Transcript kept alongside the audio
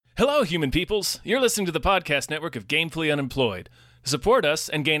Hello, human peoples. You're listening to the podcast network of Gamefully Unemployed. To support us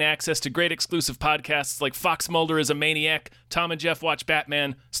and gain access to great exclusive podcasts like Fox Mulder is a Maniac, Tom and Jeff Watch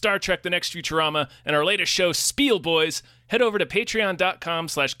Batman, Star Trek The Next Futurama, and our latest show, Spiel Boys, head over to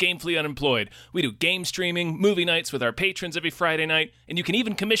patreon.com/gamefullyunemployed. We do game streaming, movie nights with our patrons every Friday night, and you can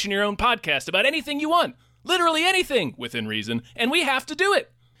even commission your own podcast about anything you want. Literally anything, within reason, and we have to do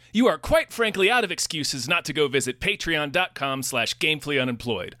it. You are quite frankly out of excuses not to go visit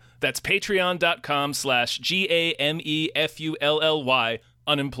patreon.com/gamefullyunemployed. That's patreon.com/GAMEFULLY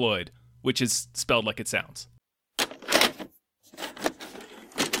unemployed, which is spelled like it sounds.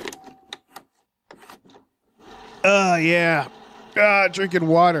 Yeah. Drinking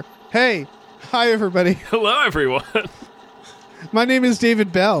water. Hey. Hi, everybody. Hello, everyone. My name is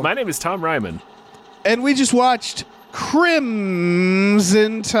David Bell. My name is Tom Ryman. And we just watched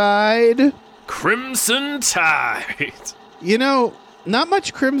Crimson Tide. Crimson Tide. You know, not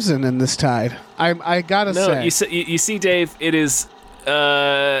much crimson in this tide. I gotta say. No, you see, Dave, it is,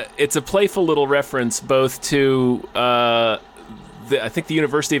 it's a playful little reference both to, I think the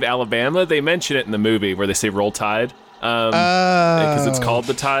University of Alabama. They mention it in the movie where they say "Roll Tide," because it's called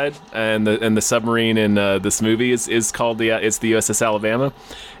the Tide, and the submarine in this movie is called it's the USS Alabama,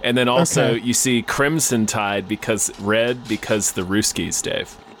 and then also you see Crimson Tide because the Ruskies,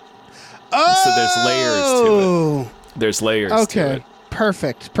 Dave. Oh, so there's layers to it. There's layers to it.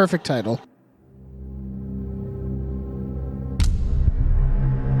 Perfect title.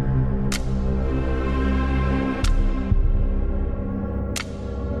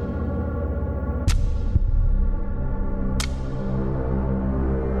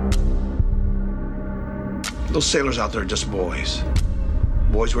 Those sailors out there are just boys.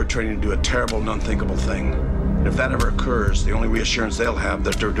 Boys who are training to do a terrible and unthinkable thing. And if that ever occurs, the only reassurance they'll have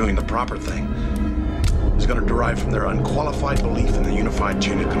that they're doing the proper thing is going to derive from their unqualified belief in the unified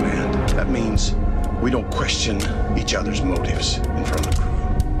chain of command. That means we don't question each other's motives in front of the crew.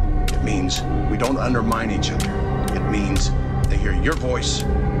 It means we don't undermine each other. It means they hear your voice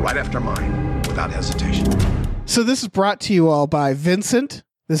right after mine without hesitation. So this is brought to you all by Vincent.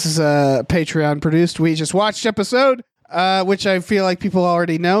 This is a Patreon produced. We just watched episode, which I feel like people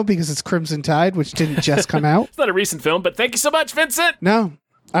already know because it's Crimson Tide, which didn't just come out. It's not a recent film, but thank you so much, Vincent. No.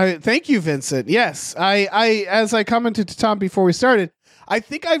 Thank you, Vincent. Yes. I as I commented to Tom before we started, I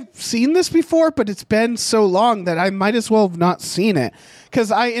think I've seen this before, but it's been so long that I might as well have not seen it. Because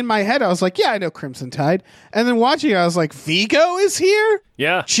in my head, I was like, yeah, I know Crimson Tide. And then watching it, I was like, Vigo is here?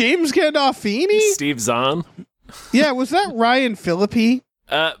 Yeah. James Gandolfini? Steve Zahn? Yeah, was that Ryan Phillippe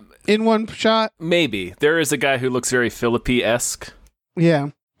in one shot? Maybe. There is a guy who looks very Phillippe-esque. Yeah.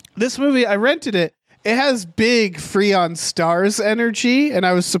 This movie, I rented it. It has big Freon Stars energy, and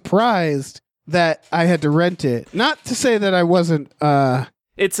I was surprised that I had to rent it. Not to say that I wasn't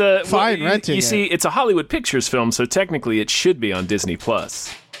it's a fine renting. You see, it's a Hollywood Pictures film, so technically it should be on Disney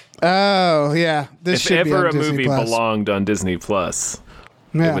Plus. Oh yeah, this if should be on ever a Disney movie Plus. belonged on Disney Plus,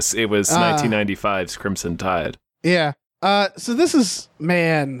 Yeah. it was 1995's Crimson Tide. Yeah. So this is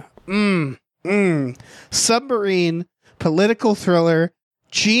submarine political thriller.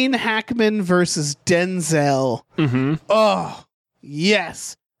 Gene Hackman versus Denzel. Mm-hmm. Oh,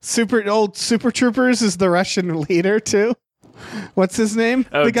 yes. Super Troopers is the Russian leader, too. What's his name?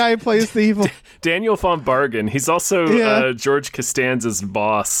 Oh, the guy who plays the evil... Daniel von Bargen. He's also George Costanza's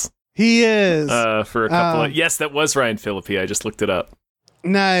boss. He is. For a couple of... Yes, that was Ryan Phillippe. I just looked it up.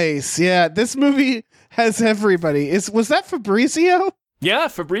 Nice. Yeah, this movie has everybody. Was that Fabrizio? Yeah,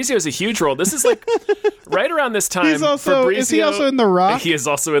 Fabrizio's a huge role. This is like right around this time. Is he also in The Rock? He is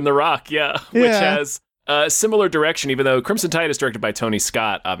also in The Rock, yeah. Which has a similar direction, even though Crimson Tide is directed by Tony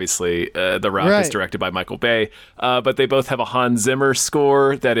Scott, obviously. The Rock is directed by Michael Bay. But they both have a Hans Zimmer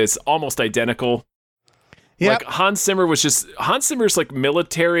score that is almost identical. Yep. Like Hans Zimmer's like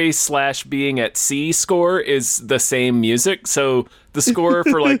military / being at sea score is the same music. So the score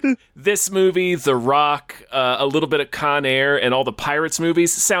for like this movie, The Rock, a little bit of Con Air, and all the Pirates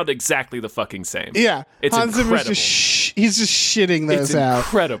movies sound exactly the fucking same. Yeah, it's Hans incredible. He's just shitting those out. It's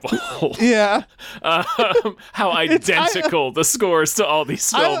incredible. Yeah, how identical the scores to all these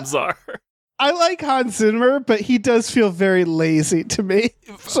films are. I like Hans Zimmer, but he does feel very lazy to me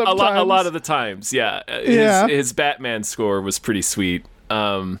sometimes. A lot of the times, yeah. His Batman score was pretty sweet.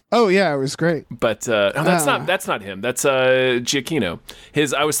 Oh yeah, it was great. But that's not him. That's Giacchino.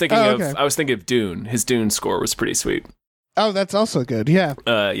 I was thinking of Dune. His Dune score was pretty sweet. Oh, that's also good. Yeah.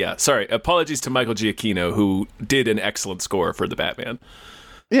 Yeah. Sorry. Apologies to Michael Giacchino, who did an excellent score for the Batman.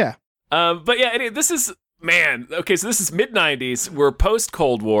 Yeah. But yeah, anyway, this is mid-90s. We're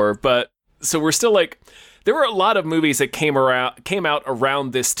post-Cold War, but so we're still like, there were a lot of movies that came out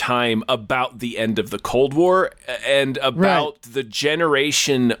around this time about the end of the Cold War and about the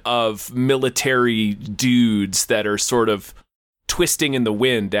generation of military dudes that are sort of twisting in the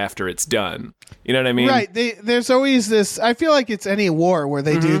wind after it's done. You know what I mean? Right. There's always this, I feel like it's any war where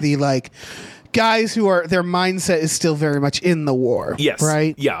they do the like guys who are, their mindset is still very much in the war. Yes.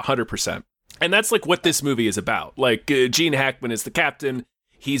 Right? Yeah, 100%. And that's like what this movie is about. Like Gene Hackman is the captain.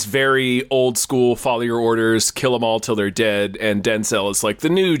 He's very old school, follow your orders, kill them all till they're dead. And Denzel is like the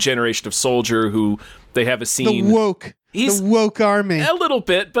new generation of soldier who they have a scene. The woke army. A little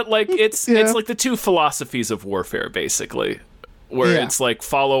bit, but like it's like the two philosophies of warfare, basically. Where it's like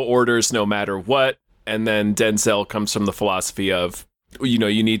follow orders no matter what. And then Denzel comes from the philosophy of, you know,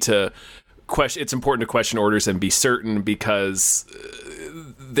 you need to question. It's important to question orders and be certain because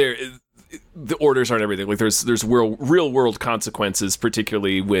the orders aren't everything. Like there's real world consequences,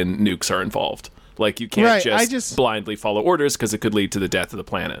 particularly when nukes are involved. Like you can't just blindly follow orders because it could lead to the death of the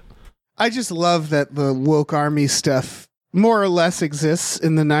planet. I just love that the woke army stuff more or less exists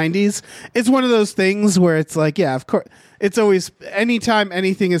in the 90s. It's one of those things where it's like, yeah, of course, it's always, anytime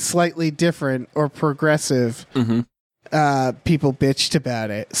anything is slightly different or progressive, people bitched about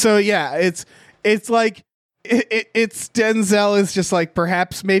it. So yeah, it's like, it's Denzel is just like,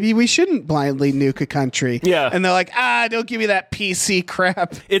 perhaps maybe we shouldn't blindly nuke a country. Yeah. And they're like, don't give me that PC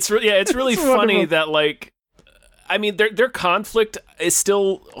crap. It's really funny that like, I mean, their conflict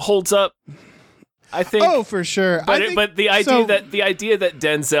still holds up, I think. Oh, for sure. But the idea that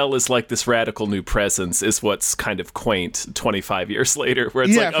Denzel is like this radical new presence is what's kind of quaint 25 years later, where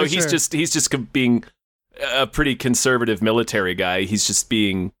it's like, oh, he's just being a pretty conservative military guy. He's just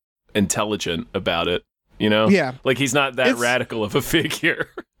being intelligent about it, you know? Yeah. Like he's not that radical of a figure.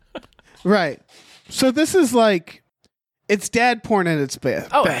 Right. So this is like, it's dad porn at its best.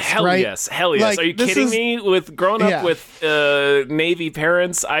 Oh, hell right? yes. Hell yes. Like, are you kidding me? With growing up with Navy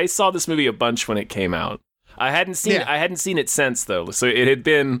parents, I saw this movie a bunch when it came out. I hadn't seen it since though. So it had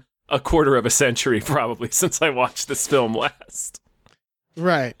been a quarter of a century probably since I watched this film last.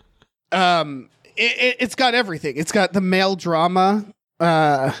 Right. It's got everything. It's got the male drama.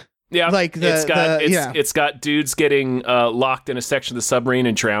 Yeah, like it's got dudes getting locked in a section of the submarine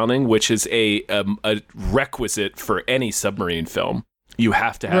and drowning, which is a requisite for any submarine film. You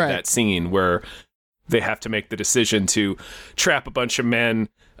have to have that scene where they have to make the decision to trap a bunch of men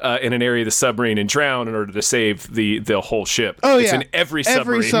in an area of the submarine and drown in order to save the whole ship. Oh, it's in every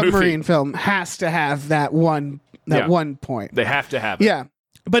submarine film has to have that one point. They have to have it. Yeah.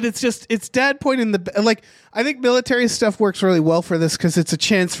 But it's dad point in the, like, I think military stuff works really well for this because it's a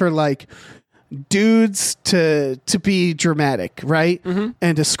chance for like dudes to be dramatic, right? Mm-hmm.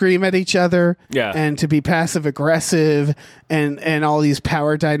 And to scream at each other, and to be passive aggressive and all these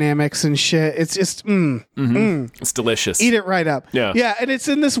power dynamics and shit. It's just it's delicious. Eat it right up. Yeah. And it's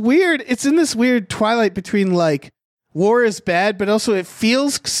in this weird twilight between like war is bad, but also it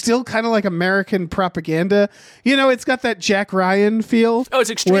feels still kind of like American propaganda. You know, it's got that Jack Ryan feel. Oh, it's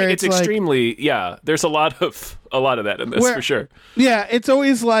extremely. There's a lot of that in this for sure. Yeah, it's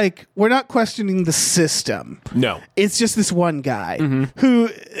always like we're not questioning the system. No, it's just this one guy who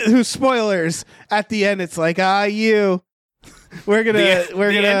spoilers at the end. It's like we're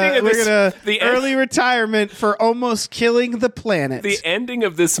gonna early retirement for almost killing the planet. The ending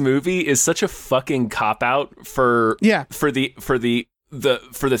of this movie is such a fucking cop out for the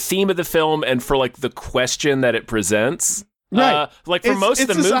theme of the film and for like the question that it presents. Right, like for most of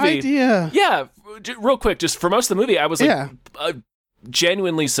the movie. Idea. Yeah, real quick, just for most of the movie, I was like.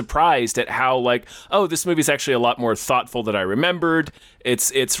 Genuinely surprised at how like, oh, this movie's actually a lot more thoughtful than I remembered.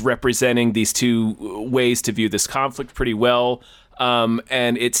 It's representing these two ways to view this conflict pretty well,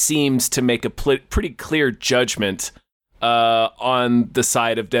 and it seems to make a pretty clear judgment on the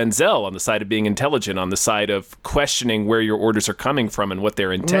side of Denzel, on the side of being intelligent, on the side of questioning where your orders are coming from and what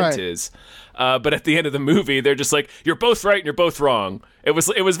their intent is. But at the end of the movie, they're just like, you're both right and you're both wrong. It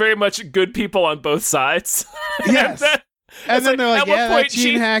was very much good people on both sides. Yes. And then they're like, that's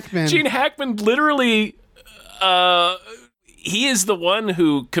Gene Hackman. Gene Hackman literally, he is the one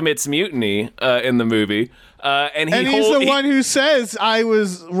who commits mutiny in the movie. And he's the one who says, I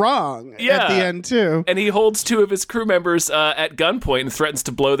was wrong at the end, too. And he holds two of his crew members at gunpoint and threatens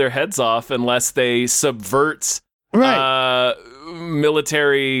to blow their heads off unless they subvert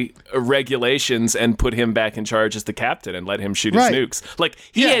military regulations and put him back in charge as the captain and let him shoot his nukes. Like,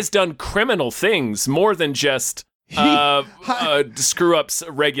 he has done criminal things more than just... screw up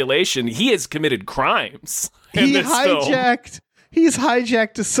regulation. He has committed crimes. He's hijacked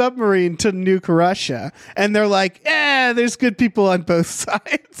a submarine to nuke Russia, and they're like, there's good people on both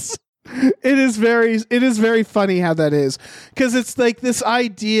sides. It is very funny how that is, because it's like this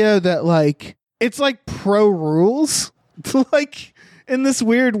idea that like it's like pro rules, like in this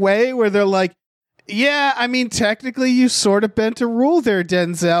weird way where they're like, yeah, I mean technically you sort of bent a rule there,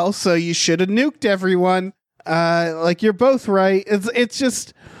 Denzel, so you should have nuked everyone. Like you're both right. It's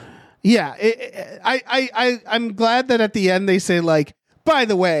just yeah. I'm glad that at the end they say like, by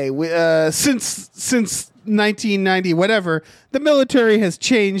the way, since 1990 whatever, the military has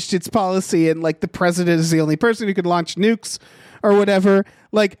changed its policy and like the president is the only person who could launch nukes or whatever.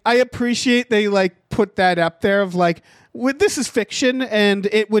 Like I appreciate they like put that up there of like, this is fiction and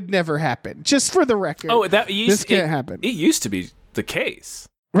it would never happen, just for the record. This can't happen. It used to be the case,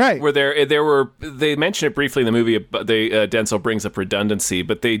 right? Where they mention it briefly in the movie. Denzel brings up redundancy,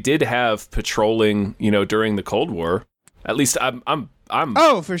 but they did have patrolling, during the Cold War. At least I'm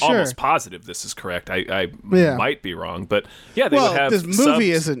for sure almost positive this is correct. I might be wrong, but yeah, they would have. This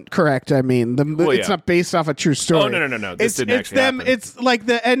movie isn't correct. I mean, it's not based off a true story. Oh no! This didn't actually happen. It's like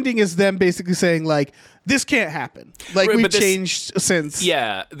the ending is them basically saying like, this can't happen. Like we've changed since.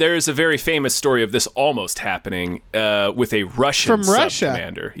 Yeah, there is a very famous story of this almost happening with a Russian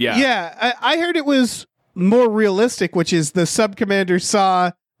sub-commander. Yeah. I heard it was more realistic, which is the sub-commander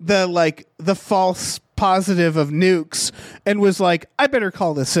saw the false positive of nukes and was like, I better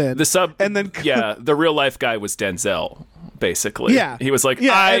call this in. The real life guy was Denzel, basically. Yeah. He was like,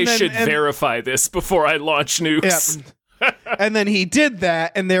 I should verify this before I launch nukes. Yeah. And then he did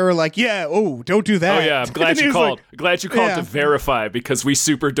that, and they were like, yeah, don't do that. Oh, yeah, I'm glad you called. Like, glad you called to verify, because we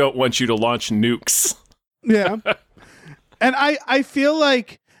super don't want you to launch nukes. Yeah. And I feel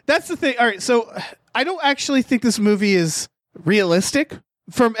like that's the thing. All right, so I don't actually think this movie is realistic.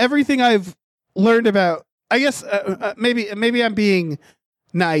 From everything I've learned about, I guess maybe I'm being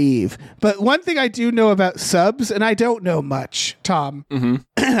naive, but one thing I do know about subs, and I don't know much, Tom. Mm-hmm.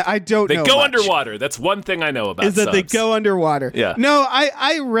 I don't know. They go much. underwater. That's one thing I know about is that subs. They go underwater. Yeah. No,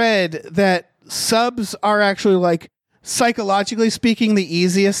 I read that subs are actually, like, psychologically speaking, the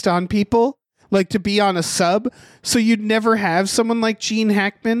easiest on people, like to be on a sub. So you'd never have someone like Gene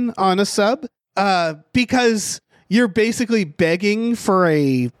Hackman on a sub, because you're basically begging for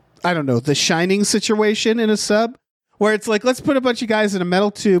the Shining situation in a sub, where it's like, let's put a bunch of guys in a metal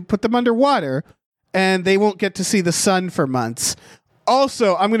tube, put them underwater, and they won't get to see the sun for months.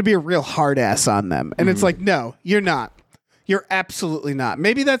 Also, I'm going to be a real hard ass on them. And it's like, no, you're not. You're absolutely not.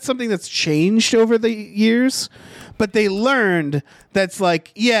 Maybe that's something that's changed over the years, but they learned that's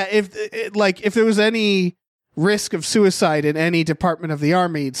like, yeah, if there was any risk of suicide in any department of the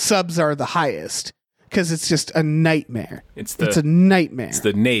Army, subs are the highest, because it's just a nightmare. It's a nightmare. It's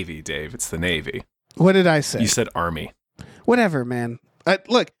the Navy, Dave. It's the Navy. What did I say? You said Army. Whatever, man.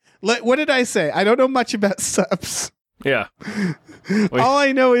 Look, what did I say? I don't know much about subs. Yeah. All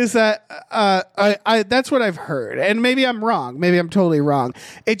I know is that I that's what I've heard, and maybe I'm wrong. Maybe I'm totally wrong.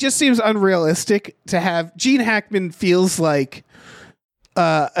 It just seems unrealistic to have Gene Hackman feels like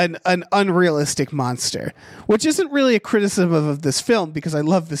an unrealistic monster, which isn't really a criticism of this film, because I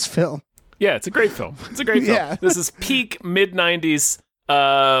love this film. Yeah, it's a great film. Yeah. This is peak mid-90s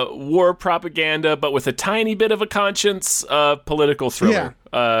war propaganda, but with a tiny bit of a conscience, political thriller.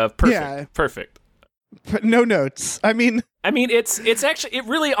 Yeah. Perfect. Yeah. Perfect. But no notes. I mean, it's actually, it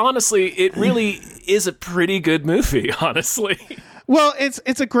really is a pretty good movie, honestly. Well,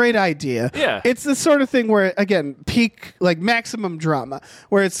 it's a great idea. Yeah. It's the sort of thing where, again, peak, like maximum drama,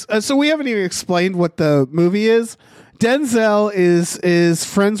 where it's, so we haven't even explained what the movie is. Denzel is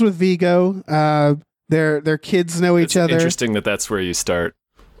friends with Viggo. Their kids know each other. Interesting that's where you start.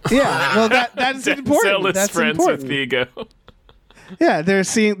 Yeah, well, that is important. Denzel is friends with Viggo. Yeah,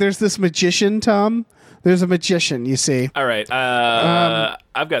 there's this magician, Tom. There's a magician, you see. All right.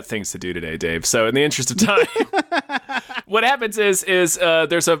 I've got things to do today, Dave. So in the interest of time, what happens is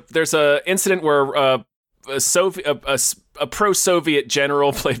there's a incident where a pro-Soviet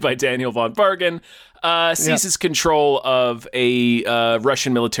general played by Daniel von Bargen seizes control of a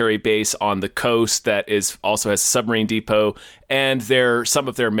Russian military base on the coast that also has a submarine depot and some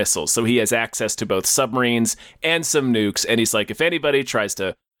of their missiles. So he has access to both submarines and some nukes. And he's like, if anybody tries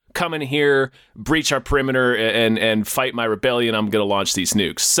to come in here, breach our perimeter, and fight my rebellion, I'm going to launch these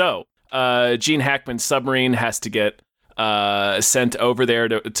nukes. So Gene Hackman's submarine has to get sent over there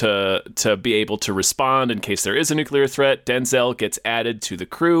to be able to respond in case there is a nuclear threat. Denzel gets added to the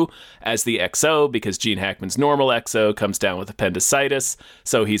crew as the XO because Gene Hackman's normal XO comes down with appendicitis.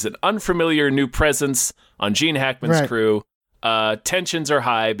 So he's an unfamiliar new presence on Gene Hackman's crew. Tensions are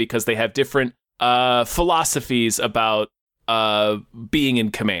high because they have different philosophies about being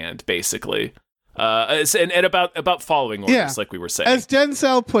in command, basically. And about following orders, Yeah. like we were saying. As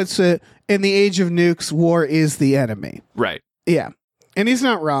Denzel puts it, in the age of nukes, war is the enemy. Right. Yeah. And he's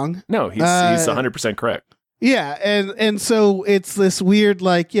not wrong. No, he's 100% correct. Yeah, and so it's this weird,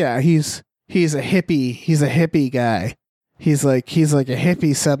 like, yeah, he's a hippie guy. He's like a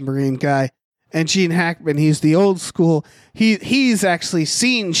hippie submarine guy. And Gene Hackman, he's the old school. He's actually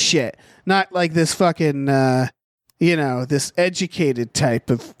seen shit, not like this fucking this educated type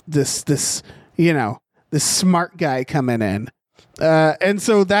of this smart guy coming in. And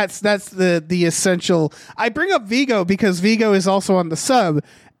so that's the essential. I bring up Vigo because Vigo is also on the sub,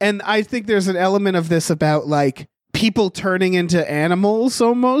 and I think there's an element of this about like people turning into animals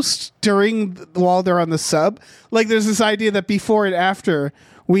almost while they're on the sub. Like there's this idea that before and after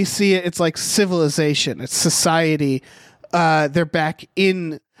we see it, it's like civilization, it's society. They're back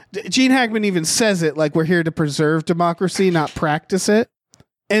in. Gene Hackman even says it, like, we're here to preserve democracy, not practice it.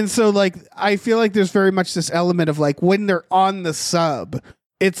 And so, like, I feel like there's very much this element of, like, when they're on the sub,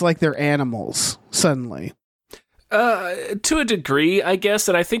 it's like they're animals suddenly. To a degree, I guess.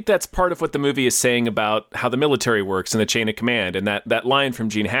 And I think that's part of what the movie is saying about how the military works and the chain of command. And that line from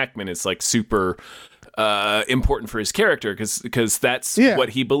Gene Hackman is, like, super important for his character because that's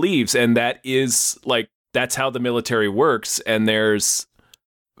what he believes. And that is, like, that's how the military works. And there's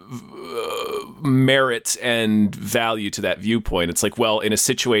merit and value to that viewpoint. It's like, well, in a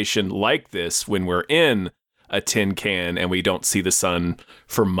situation like this, when we're in a tin can and we don't see the sun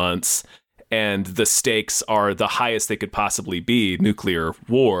for months and the stakes are the highest they could possibly be, nuclear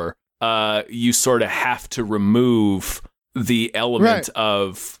war, you sort of have to remove the element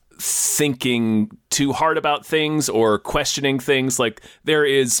of thinking too hard about things or questioning things. Like, there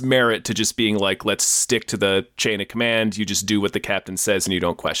is merit to just being like, let's stick to the chain of command. You just do what the captain says and you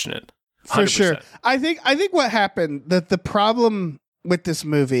don't question it. 100%. For sure. I think what happened, that the problem with this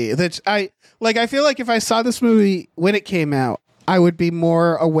movie, that I feel like if I saw this movie when it came out, I would be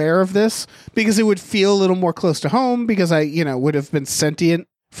more aware of this because it would feel a little more close to home because I, would have been sentient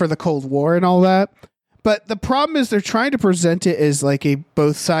for the Cold War and all that. But the problem is they're trying to present it as like a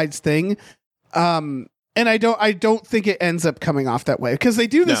both sides thing. And I don't think it ends up coming off that way because they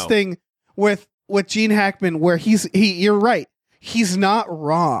do this thing with Gene Hackman where you're right. He's not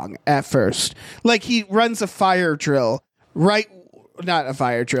wrong at first. Like, he runs a fire drill, right? Not a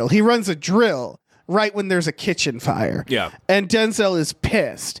fire drill. He runs a drill right when there's a kitchen fire. Yeah. And Denzel is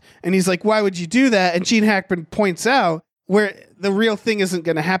pissed. And he's like, why would you do that? And Gene Hackman points out where the real thing isn't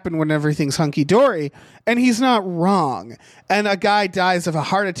going to happen when everything's hunky-dory. And he's not wrong. And a guy dies of a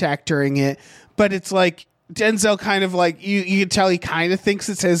heart attack during it. But it's like, Denzel kind of like, you can tell he kind of thinks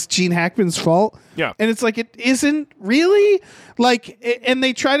it's Gene Hackman's fault. Yeah. And it's like, it isn't really. Like, and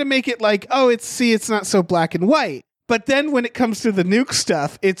they try to make it like, oh, it's not so black and white. But then when it comes to the nuke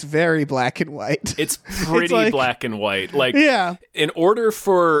stuff, it's very black and white. It's pretty like, black and white. Like, yeah. In order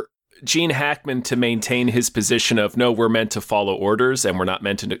for Gene Hackman to maintain his position of, no, we're meant to follow orders and we're not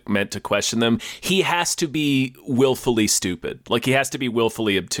meant to question them, he has to be willfully stupid. Like, he has to be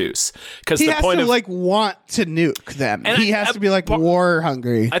willfully obtuse. Because he has to like want to nuke them. And he has to be like war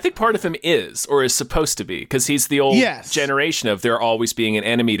hungry. I think part of him is supposed to be, because he's the old generation of there always being an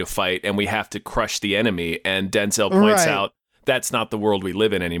enemy to fight and we have to crush the enemy. And Denzel points out that's not the world we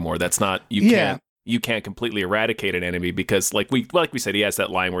live in anymore. That's not, you can't completely eradicate an enemy because, like we said, he has that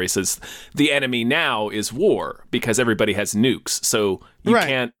line where he says the enemy now is war because everybody has nukes. So you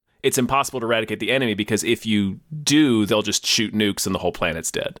can't. It's impossible to eradicate the enemy because if you do, they'll just shoot nukes and the whole planet's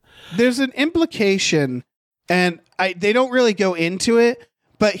dead. There's an implication, and they don't really go into it,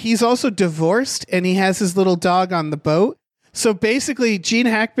 but he's also divorced and he has his little dog on the boat. So basically, Gene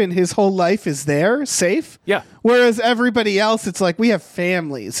Hackman, his whole life is there, safe. Yeah. Whereas everybody else, it's like, we have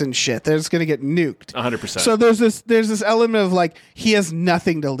families and shit. They're just going to get nuked. 100%. So there's this element of like, he has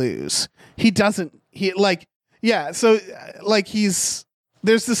nothing to lose. So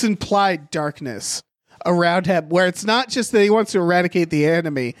there's this implied darkness around him where it's not just that he wants to eradicate the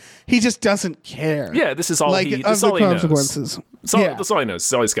enemy. He just doesn't care. Yeah, this is all like, he, this all he knows. That's all he knows.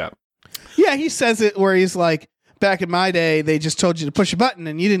 That's all he's got. Yeah, he says it where he's like, back in my day, they just told you to push a button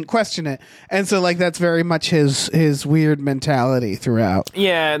and you didn't question it. And so, like, that's very much his weird mentality throughout.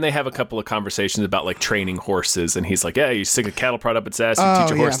 Yeah, and they have a couple of conversations about, like, training horses. And he's like, yeah, you stick a cattle prod up its ass, you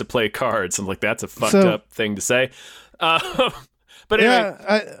teach a horse to play cards. And, like, that's a fucked up thing to say. But anyway.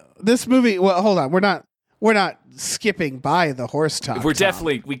 Yeah, this movie, well, hold on. we're not skipping by the horse talk.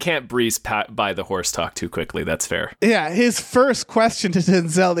 We can't breeze by the horse talk too quickly. That's fair. Yeah, his first question to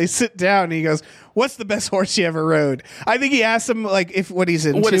Denzel, they sit down and he goes, "What's the best horse you ever rode?" I think he asked him like what he's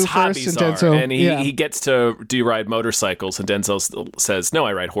into, what his first, hobbies and Denzel, are, and he gets to, do you ride motorcycles? And Denzel says, "No,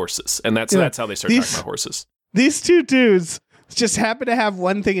 I ride horses," and that's how they start talking about horses. These two dudes just happen to have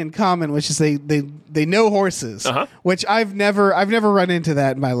one thing in common, which is they know horses, which I've never run into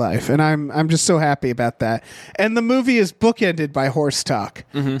that in my life, and I'm just so happy about that. And the movie is bookended by horse talk,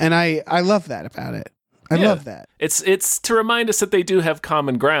 and I love that about it. I love that. It's to remind us that they do have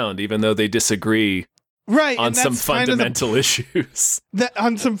common ground, even though they disagree. Right, on some fundamental issues.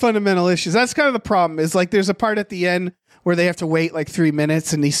 On some fundamental issues. That's kind of the problem, is like there's a part at the end where they have to wait like 3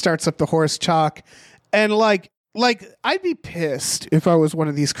 minutes and he starts up the horse talk, and like I'd be pissed if I was one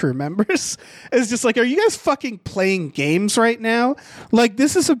of these crew members. It's just like, are you guys fucking playing games right now? Like,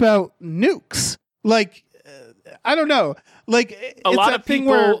 this is about nukes. Like, I don't know. Like, a lot of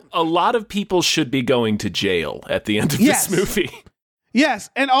people should be going to jail at the end of this movie. Yes,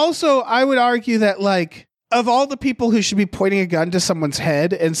 and also I would argue that, like, of all the people who should be pointing a gun to someone's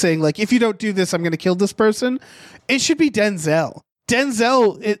head and saying, like, if you don't do this, I'm going to kill this person, it should be Denzel.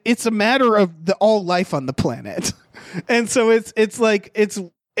 Denzel, it's a matter of all life on the planet. And so it's like,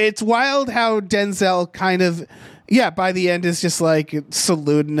 it's wild how Denzel kind of, by the end is just like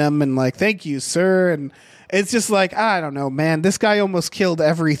saluting him and like, "Thank you, sir." And it's just like, I don't know, man, this guy almost killed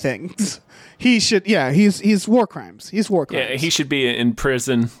everything. He should, he's war crimes. He's war crimes. Yeah, he should be in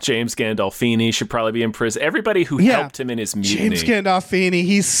prison. James Gandolfini should probably be in prison. Everybody who helped him in his mutiny. James Gandolfini,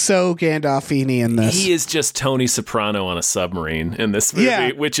 he's so Gandolfini in this. He is just Tony Soprano on a submarine in this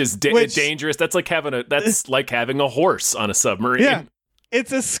movie, which is dangerous. That's like having a horse on a submarine. Yeah.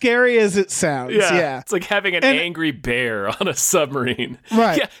 It's as scary as it sounds. Yeah. It's like having an angry bear on a submarine.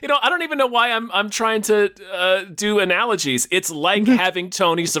 Right. Yeah. I don't even know why I'm trying to do analogies. It's like having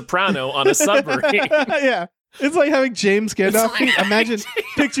Tony Soprano on a submarine. Yeah. It's like having James Gandolfini.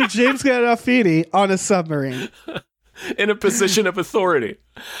 Picture James Gandolfini on a submarine. In a position of authority.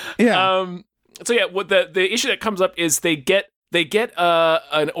 Yeah. What the issue that comes up is they get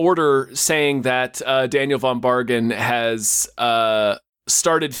an order saying that Daniel von Bargen has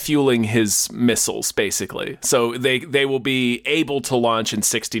started fueling his missiles, basically. So they will be able to launch in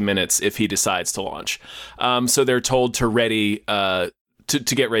 60 minutes if he decides to launch. So they're told to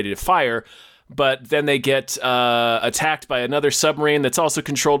get ready to fire. But then they get attacked by another submarine that's also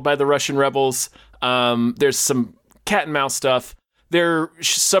controlled by the Russian rebels. There's some cat and mouse stuff. Their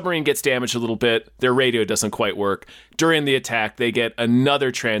submarine gets damaged a little bit. Their radio doesn't quite work. During the attack, they get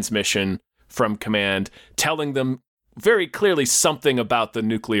another transmission from command telling them very clearly something about the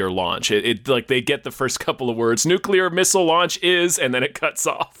nuclear launch. It like they get the first couple of words, "nuclear missile launch is," and then it cuts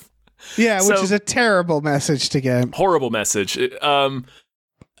off. Yeah, which is a terrible message to get. Horrible message.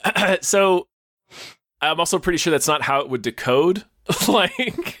 So I'm also pretty sure that's not how it would decode.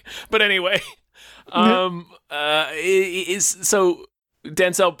 But anyway. So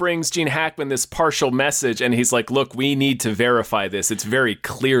Denzel brings Gene Hackman this partial message, and he's like, "Look, we need to verify this. It's very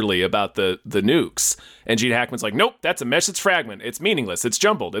clearly about the nukes." And Gene Hackman's like, "Nope, that's a message fragment. It's meaningless. It's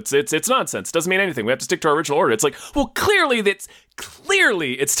jumbled. It's nonsense. It doesn't mean anything. We have to stick to our original order." It's like, well, clearly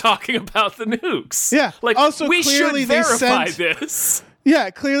it's talking about the nukes. Yeah. Like, also, we clearly should verify this.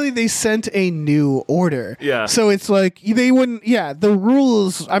 Yeah, clearly they sent a new order. Yeah. So it's like they wouldn't. Yeah, the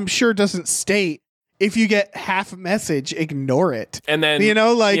rules I'm sure doesn't state. If you get half a message, ignore it. And then,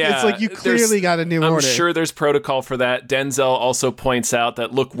 it's like you clearly got a new order. I'm sure there's protocol for that. Denzel also points out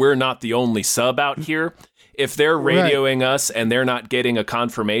that, look, we're not the only sub out here. If they're radioing us and they're not getting a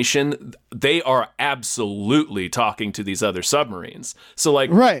confirmation, they are absolutely talking to these other submarines. So,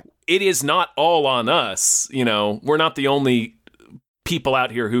 it is not all on us. We're not the only people out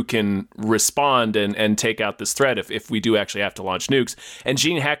here who can respond and take out this threat if we do actually have to launch nukes. And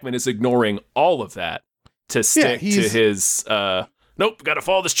Gene Hackman is ignoring all of that to stick to his nope, got to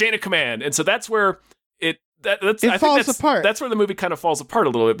follow this chain of command. And so that's where it falls apart. That's where the movie kind of falls apart a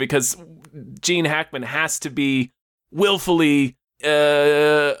little bit, because Gene Hackman has to be willfully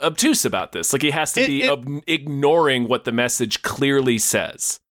obtuse about this. Like, he has to be ignoring what the message clearly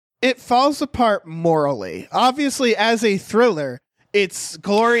says. It falls apart morally. Obviously, as a thriller, it's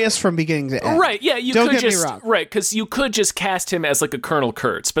glorious from beginning to end. Right, yeah, don't get me wrong. Right, because you could just cast him as like a Colonel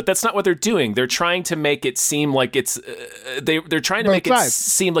Kurtz, but that's not what they're doing. They're trying to make it seem like it's they're trying to make it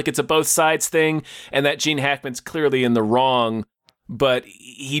seem like it's a both sides thing, and that Gene Hackman's clearly in the wrong, but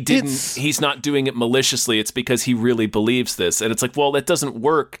he's not doing it maliciously. It's because he really believes this, and it's like, well, that doesn't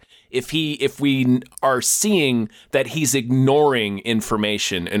work if we are seeing that he's ignoring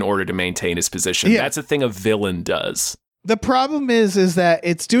information in order to maintain his position. Yeah. That's a thing a villain does. The problem is that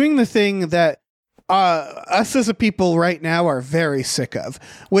it's doing the thing that us as a people right now are very sick of,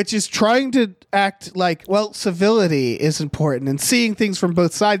 which is trying to act like, well, civility is important and seeing things from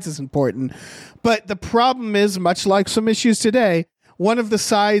both sides is important. But the problem is, much like some issues today, one of the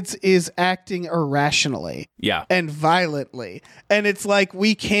sides is acting irrationally and violently. And it's like,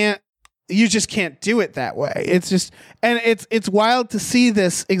 you just can't do it that way. It's just, and it's wild to see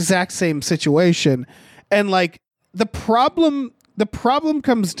this exact same situation. And like the problem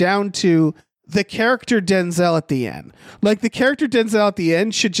comes down to the character Denzel at the end. Like the character Denzel at the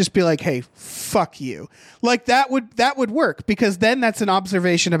end should just be like, hey, fuck you. Like that would work, because then that's an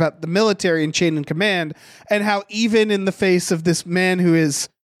observation about the military and chain of command and how even in the face of this man who is,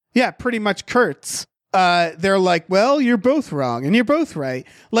 pretty much Kurtz, they're like, well, you're both wrong and you're both right.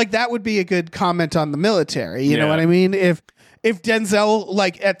 Like that would be a good comment on the military. You know what I mean? If Denzel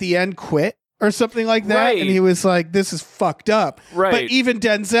like at the end quit or something like that, and he was like, this is fucked up. Right. But even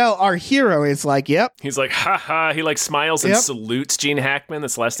Denzel, our hero, is like, yep. He's like, haha. He like smiles and salutes Gene Hackman.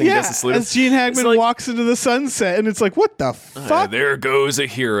 That's the last thing he does is salute him. As Gene Hackman walks into the sunset, and it's like, what the fuck? There goes a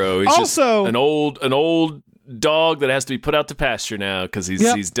hero. He's also just an old dog that has to be put out to pasture now because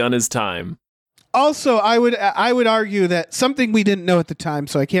he's done his time. Also, I would argue that something we didn't know at the time,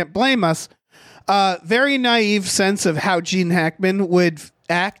 so I can't blame us. Very naive sense of how Gene Hackman would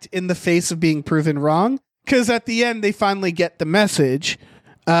act in the face of being proven wrong, because at the end they finally get the message,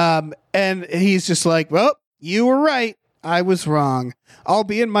 and he's just like, well, you were right, I was wrong, I'll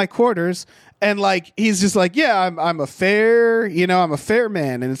be in my quarters. And like he's just like, I'm a fair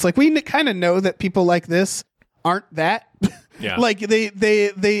man. And it's like, we kind of know that people like this aren't that. Like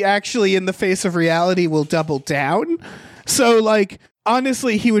they actually in the face of reality will double down. So like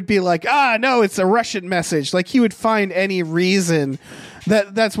honestly, he would be like, no, it's a Russian message. Like he would find any reason.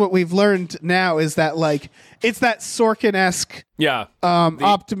 That's what we've learned now, is that like it's that Sorkin-esque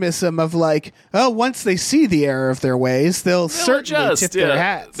optimism of like, once they see the error of their ways, they'll certainly tip their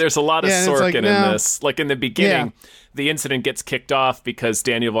hats. There's a lot of Sorkin in this. Like in the beginning, the incident gets kicked off because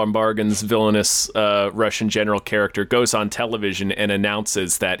Daniel von Bargen's villainous Russian general character goes on television and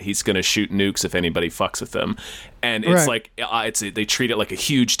announces that he's going to shoot nukes if anybody fucks with them. And it's like, they treat it like a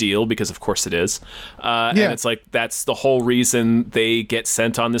huge deal, because of course it is. And it's like, that's the whole reason they get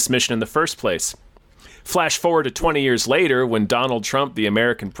sent on this mission in the first place. Flash forward to 20 years later, when Donald Trump, the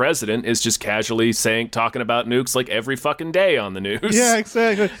American president, is just casually talking about nukes like every fucking day on the news. Yeah,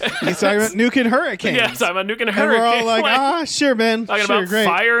 exactly. He's talking about nuking hurricanes. Yeah, talking about nuking hurricanes. And we're all like, sure, man. Talking about great.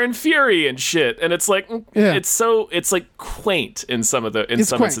 fire and fury and shit. And it's like, it's like quaint in some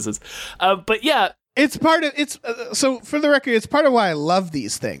instances. But yeah. It's part of so for the record, it's part of why I love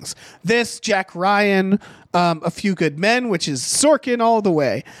these things. This, Jack Ryan, A Few Good Men, which is Sorkin all the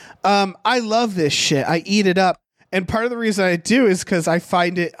way. I love this shit. I eat it up. And part of the reason I do is because I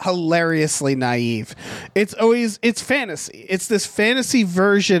find it hilariously naive. It's fantasy. It's this fantasy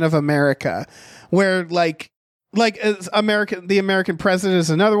version of America where the American president is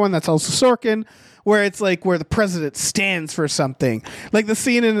another one that's also Sorkin, where it's like where the president stands for something. Like the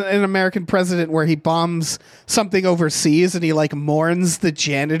scene in American President where he bombs something overseas and he like mourns the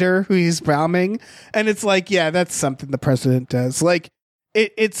janitor who he's bombing. And it's like, that's something the president does. Like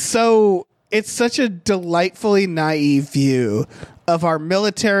it's such a delightfully naive view of our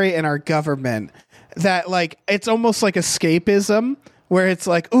military and our government that like, it's almost like escapism, where it's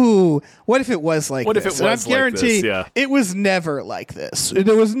like, ooh, what if it was like this? What if it was like this? Yeah. It was never like this.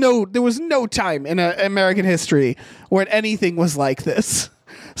 There was no time in American history where anything was like this.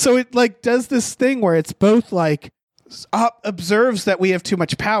 So it like does this thing where it's both like observes that we have too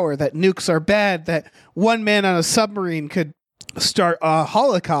much power, that nukes are bad, that one man on a submarine could start a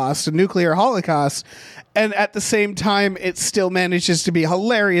nuclear holocaust, and at the same time it still manages to be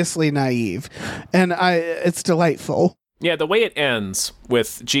hilariously naive, and it's delightful. Yeah, the way it ends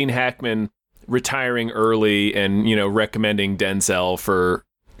with Gene Hackman retiring early and, recommending Denzel for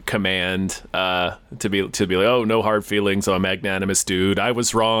command, to be like, oh, no hard feelings, I'm a magnanimous dude, I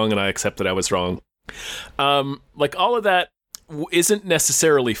was wrong and I accept that I was wrong. Like all of that isn't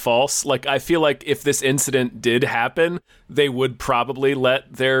necessarily false. Like I feel like if this incident did happen, they would probably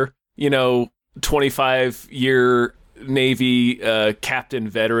let their, 25-year Navy captain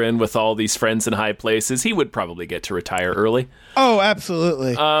veteran with all these friends in high places, he would probably get to retire early. Oh,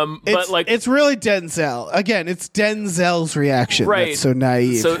 absolutely. But like, it's really Denzel. Again, it's Denzel's reaction. Right. That's so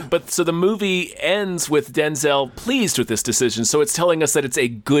naive. So the movie ends with Denzel pleased with this decision. So it's telling us that it's a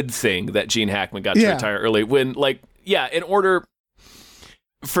good thing that Gene Hackman got to retire early. When in order,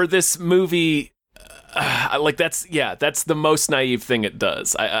 for this movie, like that's the most naive thing it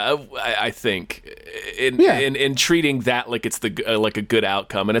does. I think in treating that like it's like a good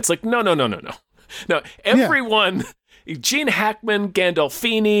outcome, and it's like no. Everyone, Gene Hackman,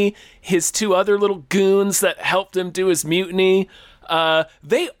 Gandolfini, his two other little goons that helped him do his mutiny.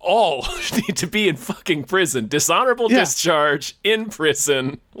 They all need to be in fucking prison. Dishonorable discharge in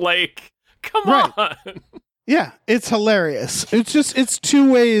prison. Like, come on. Yeah, it's hilarious. It's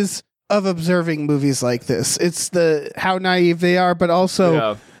two ways of observing movies like this. It's how naive they are, but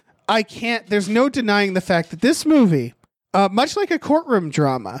also there's no denying the fact that this movie, much like a courtroom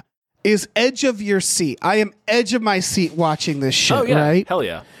drama, is edge of your seat. I am edge of my seat watching this shit, right? Hell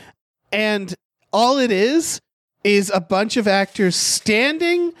yeah. And all it is a bunch of actors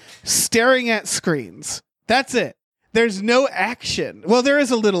standing, staring at screens. That's it. There's no action. Well, there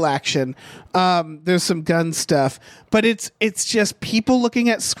is a little action. There's some gun stuff, but it's just people looking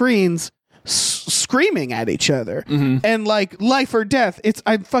at screens, screaming at each other, and like life or death.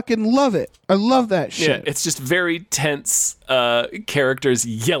 I fucking love it. I love that shit. Yeah, it's just very tense characters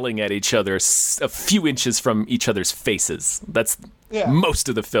yelling at each other a few inches from each other's faces. That's most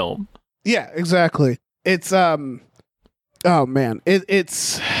of the film. Yeah, exactly. It's oh man,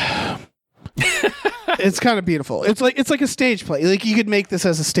 it's it's kind of beautiful. It's like a stage play. Like you could make this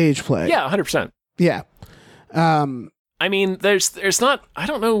as a stage play. Yeah, 100%. Yeah. I mean, there's not, I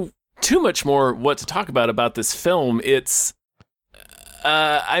don't know too much more what to talk about this film. It's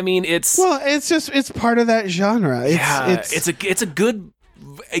it's part of that genre. It's a good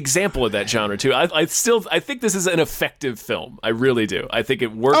example of that genre too. I think this is an effective film. I really do. I think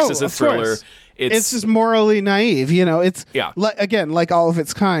it works as a thriller. Course. It's just morally naive, you know. It's like all of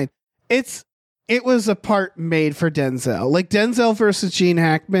its kind. It was a part made for Denzel. Like Denzel versus Gene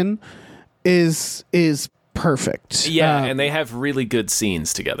Hackman is perfect. Yeah, and they have really good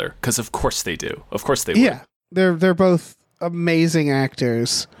scenes together because of course they do. Of course they would. Yeah, they're both amazing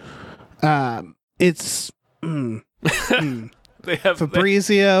actors. It's They have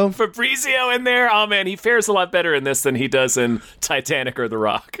Fabrizio in there. Oh man, he fares a lot better in this than he does in Titanic or The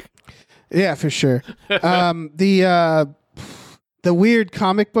Rock. Yeah, for sure. The weird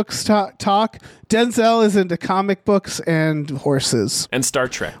comic books talk. Denzel is into comic books and horses and Star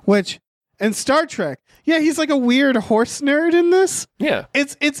Trek. Star Trek. Yeah, he's like a weird horse nerd in this. Yeah,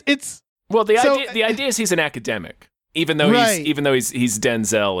 it's. Well, the idea is he's an academic. Even though he's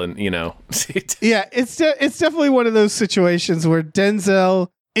Denzel, and you know, yeah, it's definitely one of those situations where Denzel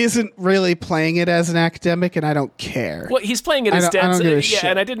isn't really playing it as an academic, and I don't care. Well, he's playing it as Denzel,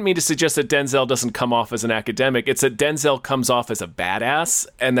 and I didn't mean to suggest that Denzel doesn't come off as an academic. It's that Denzel comes off as a badass,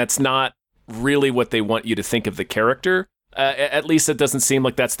 and that's not really what they want you to think of the character. At least it doesn't seem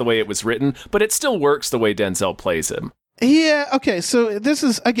like that's the way it was written, but it still works the way Denzel plays him. Yeah. Okay. So this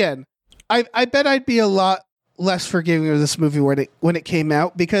is again. I bet I'd be a lot less forgiving of this movie when it came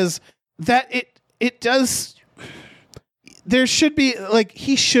out, because that it does. There should be like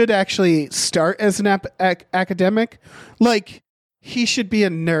he should actually start as an academic, like he should be a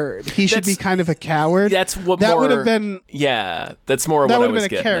nerd. He should be kind of a coward. That's what that would have been. Yeah, that's more what I was getting at. That would have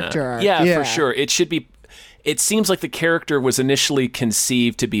been a character arc. Yeah, for sure. It should be. It seems like the character was initially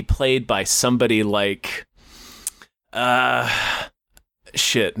conceived to be played by somebody like,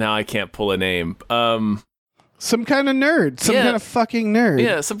 shit. Now I can't pull a name. Some kind of nerd. Some kind of fucking nerd.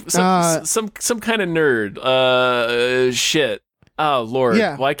 Yeah, some kind of nerd. Shit. Oh, Lord.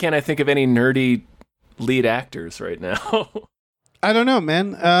 Yeah. Why can't I think of any nerdy lead actors right now? I don't know,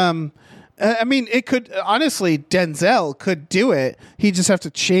 man. I mean, it could, honestly, Denzel could do it. He just have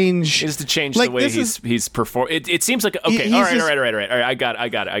to change. He has to change the way he's performed. It seems like, okay, all right. I got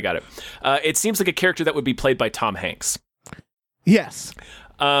it. It seems like a character that would be played by Tom Hanks. Yes.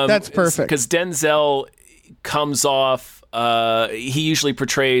 That's perfect. Because Denzel comes off, he usually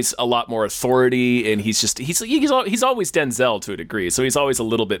portrays a lot more authority, and he's always Denzel to a degree, so he's always a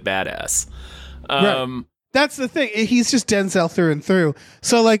little bit badass. Right. That's the thing. He's just Denzel through and through.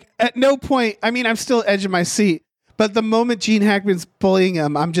 So like at no point, I mean, I'm still edge of my seat, but the moment Gene Hackman's bullying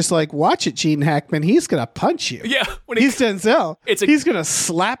him, I'm just like, watch it, Gene Hackman. He's going to punch you. Yeah. He's Denzel. He's going to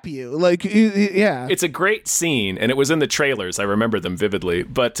slap you. Like, yeah. It's a great scene, and it was in the trailers. I remember them vividly.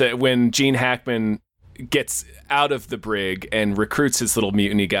 But when Gene Hackman gets out of the brig and recruits his little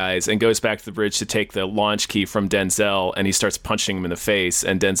mutiny guys and goes back to the bridge to take the launch key from Denzel, and he starts punching him in the face,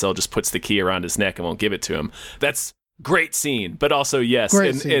 and Denzel just puts the key around his neck and won't give it to him. That's great scene, but also yes,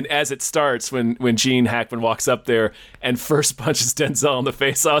 and as it starts, when Gene Hackman walks up there and first punches Denzel in the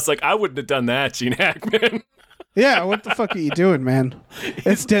face, I was like, I wouldn't have done that, Gene Hackman. Yeah, what the fuck are you doing, man?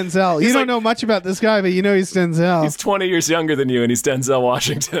 It's Denzel. You don't know much about this guy, but you know he's Denzel. He's 20 years younger than you, and he's Denzel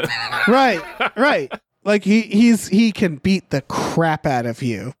Washington. Right. Like he can beat the crap out of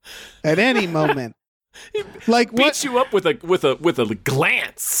you at any moment. Like beats you up with a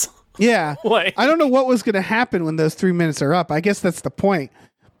glance. Yeah. Like, I don't know what was going to happen when those 3 minutes are up. I guess that's the point.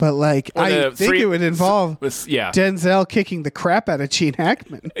 But like, I think it would involve Denzel kicking the crap out of Gene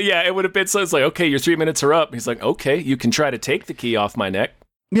Hackman. Yeah, it would have been. So it's like, okay, your 3 minutes are up. He's like, okay, you can try to take the key off my neck.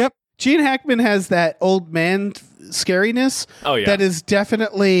 Yep. Gene Hackman has that old man scariness. Oh yeah. That is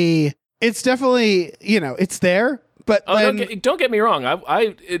definitely. It's definitely, it's there. But don't get me wrong.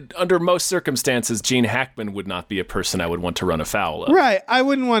 Under most circumstances, Gene Hackman would not be a person I would want to run afoul of. Right. I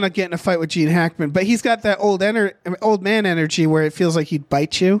wouldn't want to get in a fight with Gene Hackman, but he's got that old man energy where it feels like he'd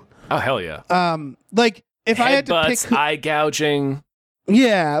bite you. Oh hell yeah. Like if I had to pick eye gouging.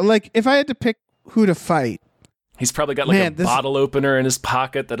 Yeah, like if I had to pick who to fight, he's probably got a bottle opener in his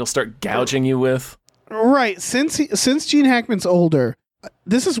pocket that he'll start gouging you with. Right. Since Gene Hackman's older,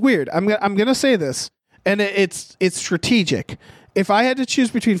 this is weird. I'm gonna say this. And it's strategic. If I had to choose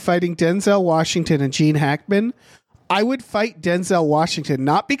between fighting Denzel Washington and Gene Hackman, I would fight Denzel Washington,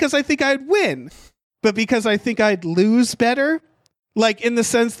 not because I think I'd win, but because I think I'd lose better. Like in the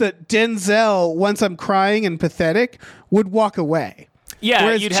sense that Denzel, once I'm crying and pathetic, would walk away. Yeah,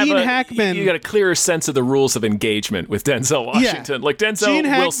 whereas Gene Hackman, you got a clearer sense of the rules of engagement with Denzel Washington. Yeah, like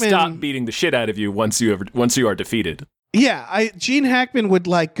Denzel will stop beating the shit out of you once you are defeated. Yeah, Gene Hackman would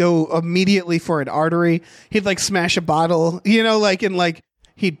like go immediately for an artery. He'd like smash a bottle,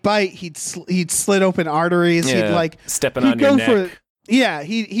 he'd bite, he'd slit open arteries. Yeah, he'd like stepping on your neck.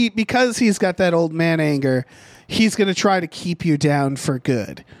 He because he's got that old man anger, he's gonna try to keep you down for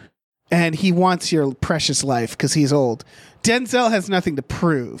good, and he wants your precious life because he's old. Denzel has nothing to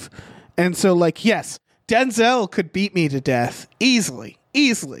prove, and so yes, Denzel could beat me to death easily.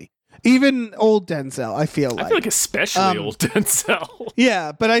 Even old Denzel, I feel like especially old Denzel.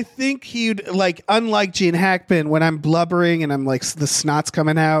 Yeah, but I think he'd unlike Gene Hackman, when I'm blubbering and I'm like the snot's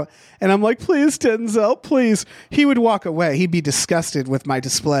coming out and I'm like, please Denzel, please, he would walk away. He'd be disgusted with my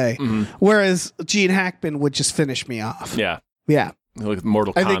display. Mm-hmm. Whereas Gene Hackman would just finish me off. Yeah. Like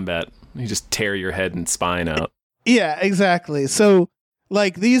Mortal Kombat, you just tear your head and spine out. Yeah, exactly. So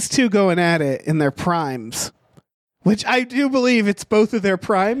these two going at it in their primes. Which I do believe it's both of their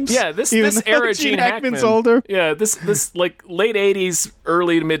primes. Yeah, this era Gene Hackman's older. Yeah, this late 80s,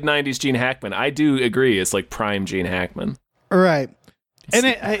 early to mid 90s Gene Hackman. I do agree. It's like prime Gene Hackman. Right. And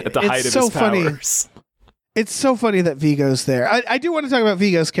at the height of his powers. It's so funny that Viggo's there. I do want to talk about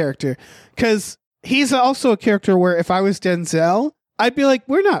Viggo's character because he's also a character where if I was Denzel, I'd be like,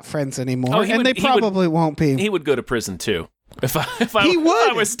 we're not friends anymore. And they probably won't be. He would go to prison too. If I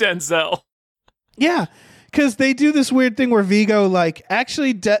was Denzel. Yeah. Because they do this weird thing where Viggo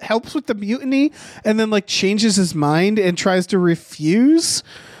actually helps with the mutiny and then changes his mind and tries to refuse.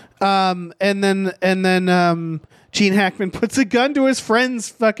 And then Gene Hackman puts a gun to his friend's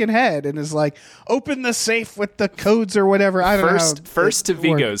fucking head and is like, open the safe with the codes or whatever. I don't know. First to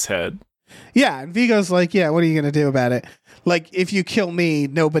Viggo's head. Yeah. And Viggo's like, yeah, what are you going to do about it? If you kill me,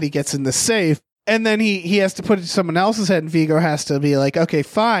 nobody gets in the safe. And then he has to put it to someone else's head and Viggo has to be like, okay,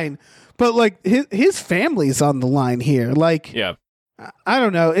 fine. But his family's on the line here. Yeah, I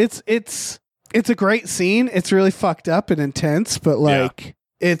don't know. It's a great scene. It's really fucked up and intense. But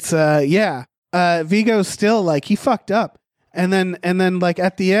it's Viggo's still he fucked up. And then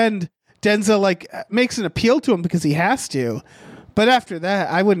at the end, Denzel makes an appeal to him because he has to. But after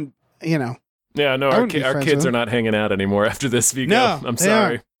that, I wouldn't. Yeah, no, our kids are not hanging out anymore after this, Viggo. No, I'm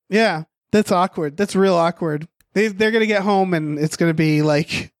sorry. Are. Yeah, that's awkward. That's real awkward. They're gonna get home and it's gonna be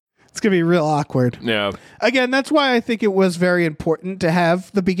it's going to be real awkward. Yeah. Again, that's why I think it was very important to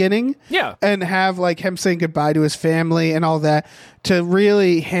have the beginning. Yeah. And have him saying goodbye to his family and all that to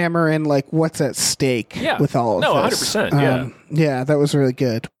really hammer in what's at stake with all of this. 100%. Yeah. Yeah, that was really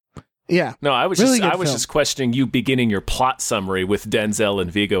good. Yeah. No, I was just questioning you beginning your plot summary with Denzel and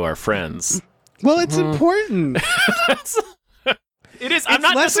Viggo are friends. Well, it's important. It is. I'm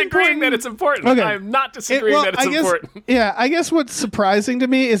not disagreeing that it's important. Okay. I'm not disagreeing that it's important. Yeah, I guess what's surprising to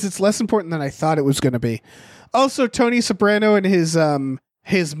me is it's less important than I thought it was going to be. Also, Tony Soprano and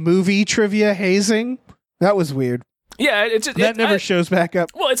his movie trivia hazing, that was weird. Yeah, that never shows back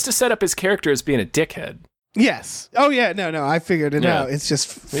up. Well, it's to set up his character as being a dickhead. Yes. Oh yeah. No. I figured it out. It's just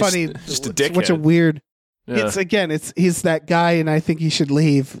funny. Just a dickhead. Such a weird. Yeah. He's that guy, and I think he should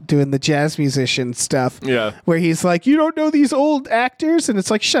leave doing the jazz musician stuff. Yeah, where he's like, you don't know these old actors, and it's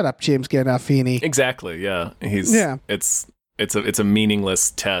like, shut up, James Gandolfini. Exactly. Yeah, it's It's a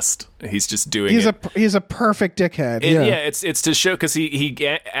meaningless test. He's just doing He's it. he's a perfect dickhead. It's to show, because he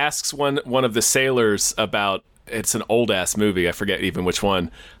asks one of the sailors about, it's an old ass movie, I forget even which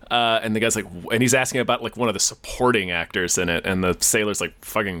one, and the guy's like, and he's asking about like one of the supporting actors in it, and the sailor's like,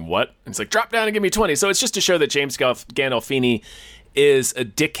 fucking what? And he's like, drop down and give me 20. So it's just to show that James Gandolfini is a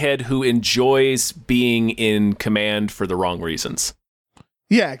dickhead who enjoys being in command for the wrong reasons.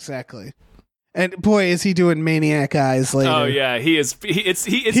 Yeah, exactly. And boy, is he doing maniac eyes later. Oh yeah, he is.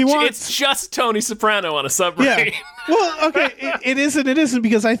 It's just Tony Soprano on a submarine. Yeah. Well, okay, it isn't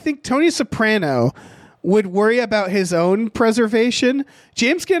because I think Tony Soprano would worry about his own preservation.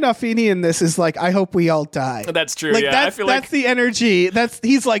 James Gandolfini in this is like, I hope we all die. That's true. Like, yeah, that's the energy.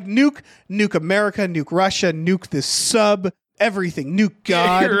 He's like nuke America, nuke Russia, nuke this sub, everything, nuke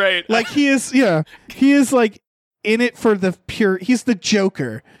God. You're right. Like he is like in it for the pure. He's the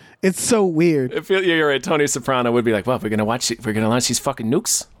Joker. It's so weird. You're right. Tony Soprano would be like, "Well, we're gonna launch these fucking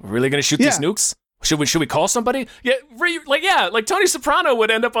nukes. We're really gonna shoot these nukes. Should we call somebody? Yeah, like Tony Soprano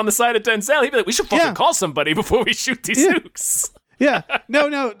would end up on the side of Denzel. He'd be like, we should fucking call somebody before we shoot these nukes." Yeah.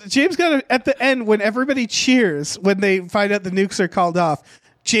 No. James Gandolfini, at the end, when everybody cheers when they find out the nukes are called off,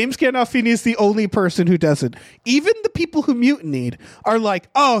 James Gandolfini is the only person who doesn't. Even the people who mutinied are like,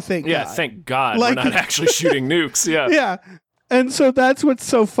 "Oh, thank God." Yeah, thank God we're not actually shooting nukes. Yeah. Yeah. And so that's what's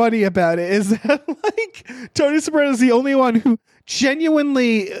so funny about it is that like Tony Soprano is the only one who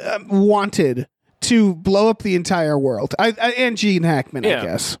genuinely wanted to blow up the entire world. And Gene Hackman, I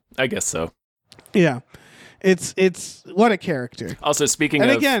guess. I guess so. Yeah. It's what a character. Also, speaking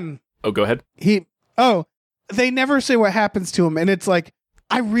and of... again... Oh, go ahead. They never say what happens to him, and it's like,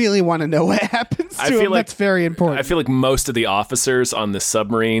 I really want to know what happens to him. That's very important. I feel like most of the officers on this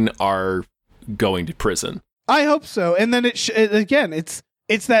submarine are going to prison. I hope so. And then it's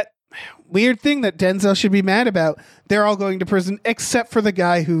that weird thing that Denzel should be mad about. They're all going to prison except for the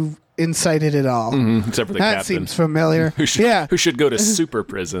guy who incited it all. Mm-hmm, except for the captain. That seems familiar. Who should go to super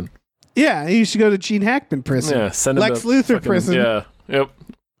prison. Yeah, he should go to Gene Hackman prison. Yeah, send him Lex Luthor prison. Yeah, yep.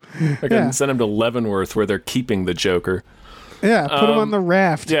 I can send him to Leavenworth where they're keeping the Joker. Yeah, put him on the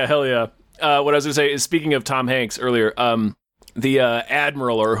raft. Yeah, hell yeah. What I was going to say is, speaking of Tom Hanks earlier, the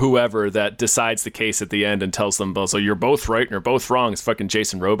admiral or whoever that decides the case at the end and tells them, so you're both right and you're both wrong, is fucking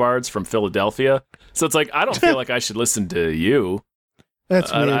Jason Robards from Philadelphia. So it's like, I don't feel like I should listen to you.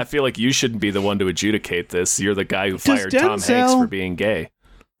 That's weird. I feel like you shouldn't be the one to adjudicate this. You're the guy who fired Tom Hanks for being gay.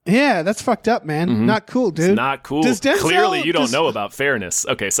 Yeah, that's fucked up, man. Mm-hmm. Not cool, dude. It's not cool. Clearly, you don't know about fairness.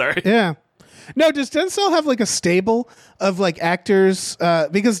 Okay, sorry. Yeah. No, does Denzel have like a stable of like actors?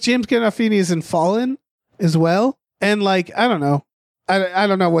 Because James Gandolfini is in Fallen as well, and like I don't know, I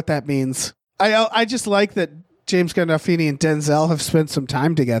don't know what that means. I just like that James Gandolfini and Denzel have spent some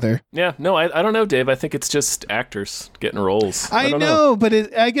time together. Yeah, no, I don't know, Dave. I think it's just actors getting roles. I know,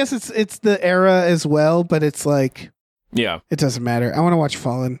 but I guess it's the era as well. But it's like, yeah, it doesn't matter. I want to watch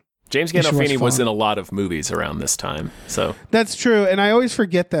Fallen. James Gandolfini was in a lot of movies around this time, so that's true, and I always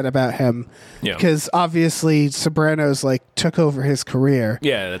forget that about him. Yeah, because obviously Sopranos like took over his career.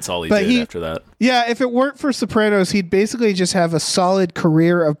 Yeah, that's all he did after that. Yeah, if it weren't for Sopranos, he'd basically just have a solid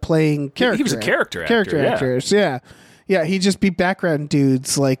career of playing character. He was a character actors. Yeah, he'd just be background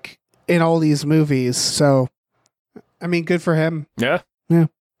dudes like in all these movies. So, I mean, good for him. Yeah.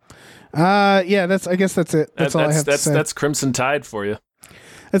 I guess that's it. That's all I have to say. That's Crimson Tide for you.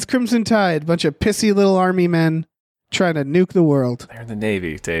 That's Crimson Tide. Bunch of pissy little army men trying to nuke the world. They're in the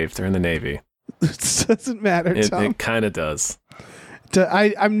Navy, Dave. They're in the Navy. It doesn't matter, Tom. It kind of does.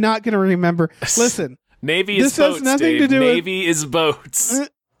 I'm not going to remember. Listen. Navy is boats, has nothing Dave. To do Navy is boats.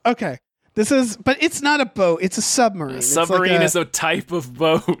 Okay. But it's not a boat. It's a submarine. A submarine is a type of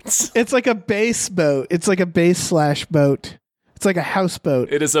boat. It's like a base boat. It's like a base/boat. It's like a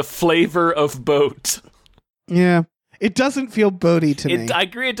houseboat. It is a flavor of boat. Yeah. It doesn't feel boaty to me. I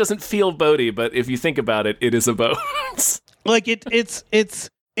agree it doesn't feel boaty, but if you think about it, it is a boat. Like it's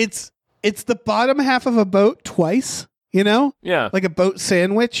the bottom half of a boat twice, you know? Yeah. Like a boat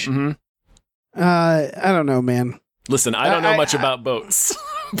sandwich. Mm-hmm. I don't know, man. Listen, I don't know much about boats,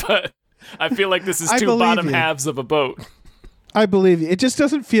 but I feel like this is two bottom halves of a boat. I believe you. It just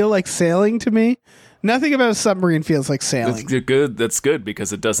doesn't feel like sailing to me. Nothing about a submarine feels like sailing. That's good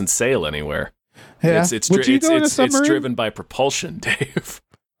because it doesn't sail anywhere. Yeah. It's driven by propulsion, Dave.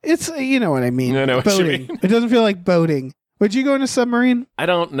 It's, you know what I mean. I know what boating. you mean. It doesn't feel like boating. Would you go in a submarine? I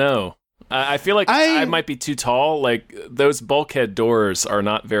don't know. I feel like I might be too tall. Like those bulkhead doors are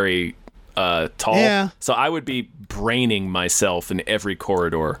not very tall. Yeah. So I would be braining myself in every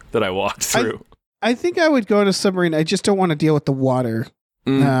corridor that I walked through. I think I would go in a submarine. I just don't want to deal with the water.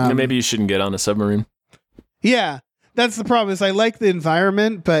 Maybe you shouldn't get on a submarine. Yeah. That's the problem. Is I like the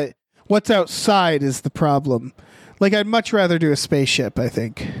environment, but what's outside is the problem. Like, I'd much rather do a spaceship, I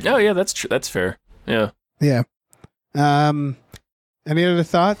think. Oh yeah, that's true. That's fair. Yeah. Yeah. Any other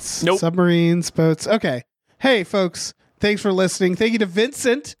thoughts? Nope. Submarines, boats. Okay. Hey, folks. Thanks for listening. Thank you to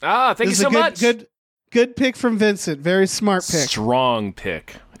Vincent. Thank you so much. Good pick from Vincent. Very smart pick. Strong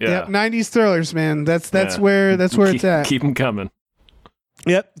pick. Yeah. Yep, 90s thrillers, man. That's where it's at. Keep them coming.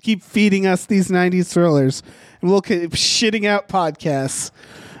 Yep. Keep feeding us these 90s thrillers. And we'll keep shitting out podcasts.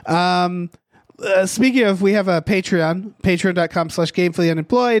 Speaking of, we have a Patreon,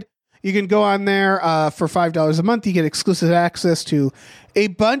 patreon.com/gamefullyunemployed. You can go on there for $5 a month. You get exclusive access to a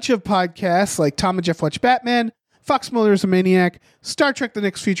bunch of podcasts like Tom and Jeff Watch Batman, Fox Mulder's a Maniac, Star Trek The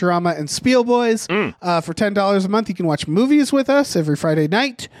Next Futurama, and Spiel Boys. For $10 a month, you can watch movies with us every Friday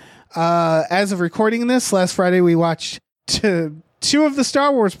night. As of recording this, last Friday we watched two of the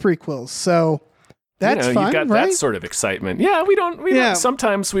Star Wars prequels. So that's fun, you got right? that sort of excitement. Yeah, we don't.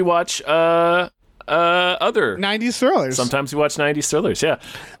 Sometimes we watch other 90s thrillers. Sometimes we watch 90s thrillers. Yeah,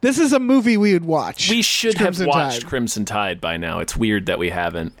 this is a movie we would watch. We should have watched Tide. Crimson Tide by now. It's weird that we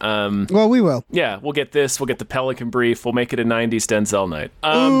haven't. Well, we will. Yeah, we'll get this. We'll get the Pelican Brief. We'll make it a 90s Denzel night.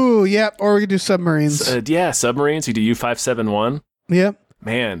 Ooh, yep. Or we could do submarines. Submarines. You do U-571. Yep.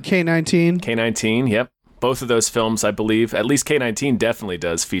 Man. K-19. Yep. Both of those films, I believe, at least K-19 definitely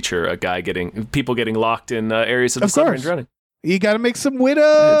does feature a guy people getting locked in areas of the submarine running. You got to make some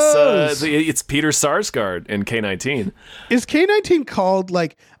widows. It's Peter Sarsgaard in K-19. Is K-19 called,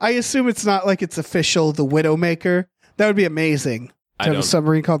 like, I assume it's not like it's official, the Widowmaker. That would be amazing. To have a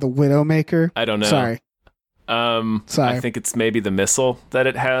submarine called the Widowmaker. I don't know. Sorry. I think it's maybe the missile that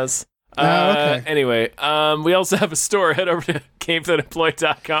it has. Okay. Anyway, we also have a store. Head over to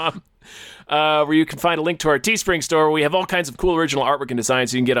GameFullyUnemployed.com. Where you can find a link to our Teespring store where we have all kinds of cool original artwork and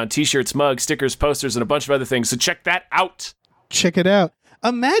designs you can get on t-shirts, mugs, stickers, posters, and a bunch of other things. So check that out. Check it out.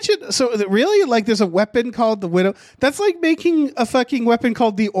 Imagine, so really, like, there's a weapon called the Widow. That's like making a fucking weapon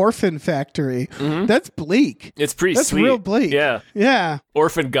called the Orphan Factory. Mm-hmm. That's bleak. It's pretty That's sweet. Real bleak. Yeah.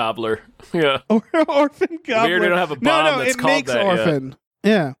 Orphan Gobbler. Yeah. Orphan Gobbler. Weird, they don't have a bomb that's called that. No, it makes Orphan.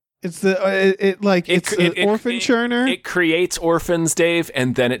 Yeah. It's the it's the orphan churner. It creates orphans, Dave,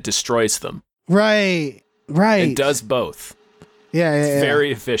 and then it destroys them. Right. It does both. Yeah. It's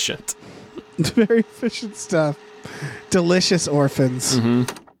very efficient. It's very efficient stuff. Delicious orphans.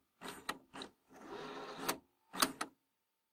 Mm-hmm.